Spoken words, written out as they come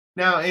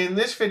Now, in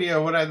this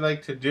video, what I'd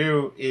like to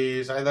do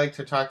is I'd like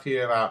to talk to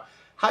you about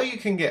how you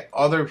can get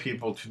other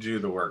people to do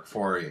the work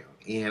for you.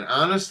 And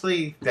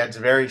honestly, that's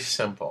very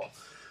simple.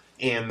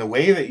 And the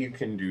way that you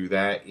can do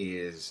that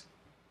is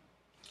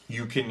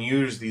you can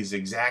use these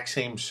exact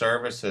same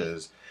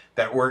services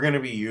that we're going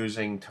to be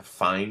using to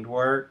find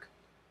work,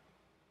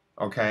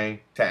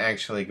 okay, to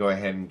actually go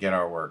ahead and get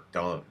our work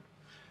done.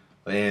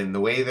 And the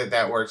way that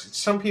that works,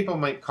 some people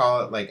might call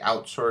it like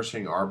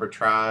outsourcing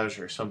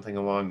arbitrage or something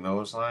along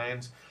those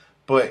lines,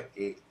 but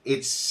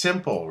it's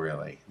simple,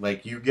 really.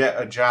 Like you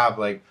get a job,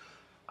 like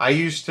I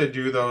used to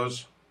do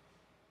those.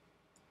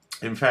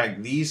 In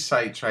fact, these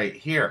sites right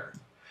here,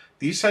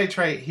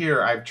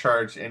 I've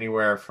charged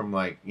anywhere from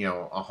like,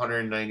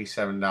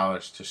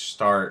 $197 to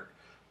start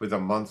with a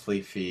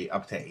monthly fee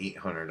up to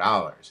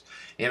 $800.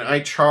 And I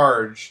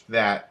charge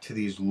that to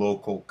these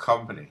local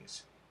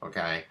companies,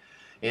 okay?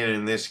 And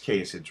in this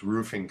case, it's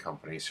roofing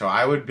companies. So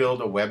I would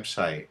build a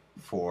website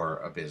for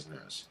a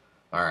business,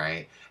 all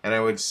right? And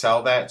I would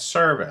sell that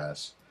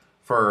service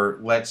for,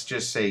 let's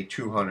just say,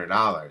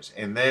 $200.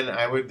 And then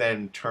I would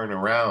then turn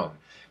around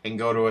and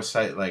go to a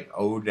site like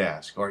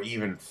Odesk or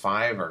even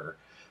Fiverr.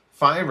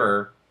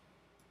 Fiverr,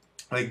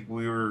 like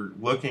we were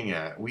looking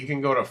at, we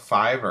can go to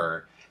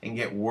Fiverr and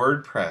get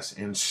WordPress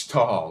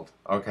installed,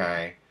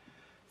 okay?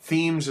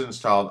 Themes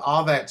installed,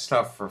 all that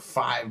stuff for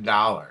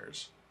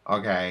 $5,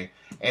 okay?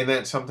 And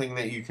that's something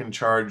that you can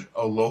charge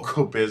a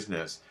local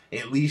business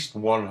at least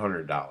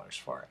 $100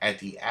 for, at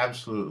the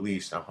absolute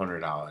least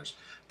 $100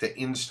 to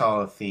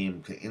install a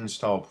theme, to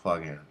install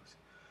plugins.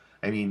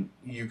 I mean,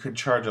 you could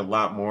charge a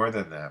lot more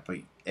than that, but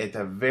at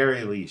the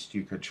very least,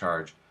 you could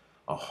charge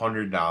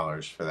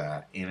 $100 for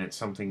that, and it's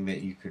something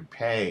that you could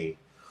pay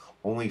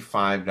only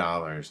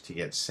 $5 to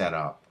get set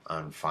up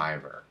on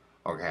Fiverr.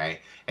 Okay,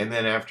 and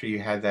then after you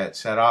had that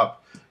set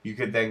up, you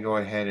could then go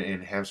ahead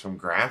and have some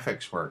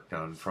graphics work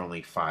done for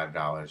only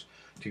 $5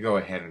 to go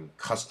ahead and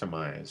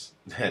customize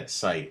that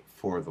site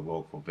for the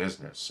local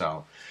business.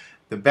 So,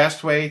 the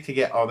best way to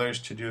get others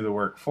to do the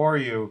work for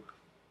you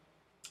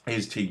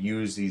is to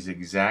use these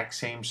exact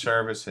same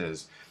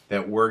services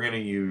that we're going to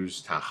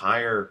use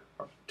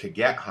to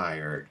get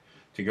hired,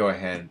 to go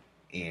ahead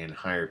and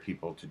hire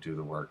people to do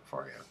the work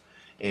for you.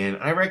 And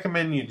I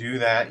recommend you do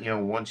that,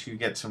 once you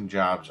get some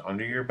jobs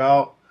under your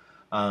belt.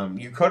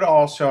 You could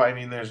also, I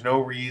mean, there's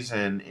no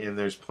reason, and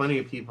there's plenty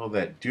of people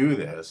that do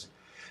this,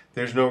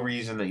 there's no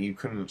reason that you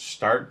couldn't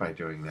start by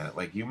doing that.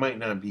 Like, you might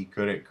not be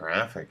good at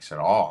graphics at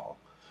all,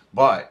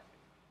 but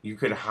you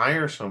could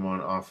hire someone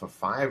off of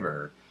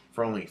Fiverr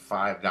for only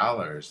 $5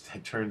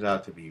 that turns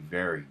out to be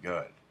very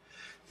good.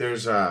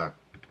 There's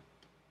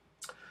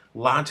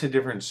lots of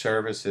different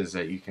services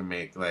that you can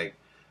make. Like,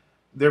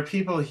 there are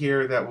people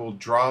here that will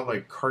draw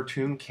like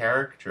cartoon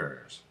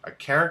characters, a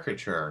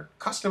caricature,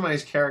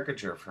 customized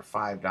caricature for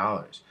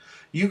 $5.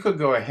 You could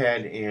go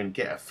ahead and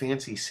get a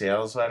fancy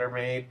sales letter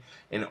made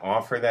and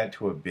offer that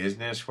to a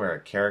business where a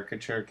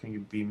caricature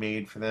can be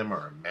made for them,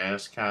 or a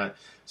mascot,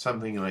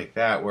 something like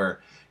that, where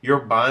you're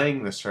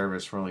buying the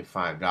service for only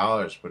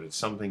 $5, but it's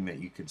something that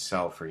you could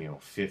sell for,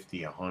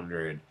 50,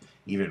 100,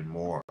 even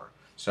more.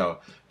 So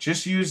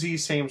just use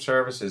these same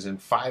services, and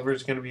Fiverr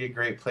is going to be a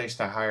great place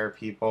to hire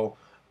people.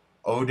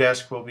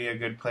 Odesk will be a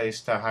good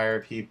place to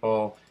hire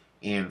people,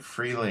 and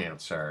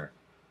Freelancer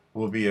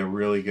will be a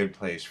really good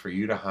place for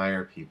you to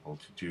hire people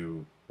to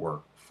do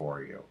work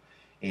for you.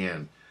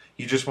 And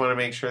you just want to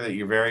make sure that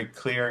you're very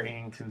clear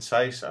and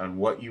concise on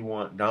what you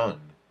want done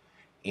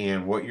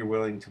and what you're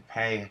willing to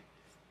pay.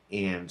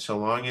 And so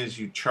long as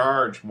you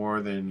charge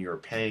more than you're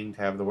paying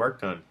to have the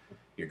work done,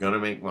 you're going to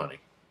make money.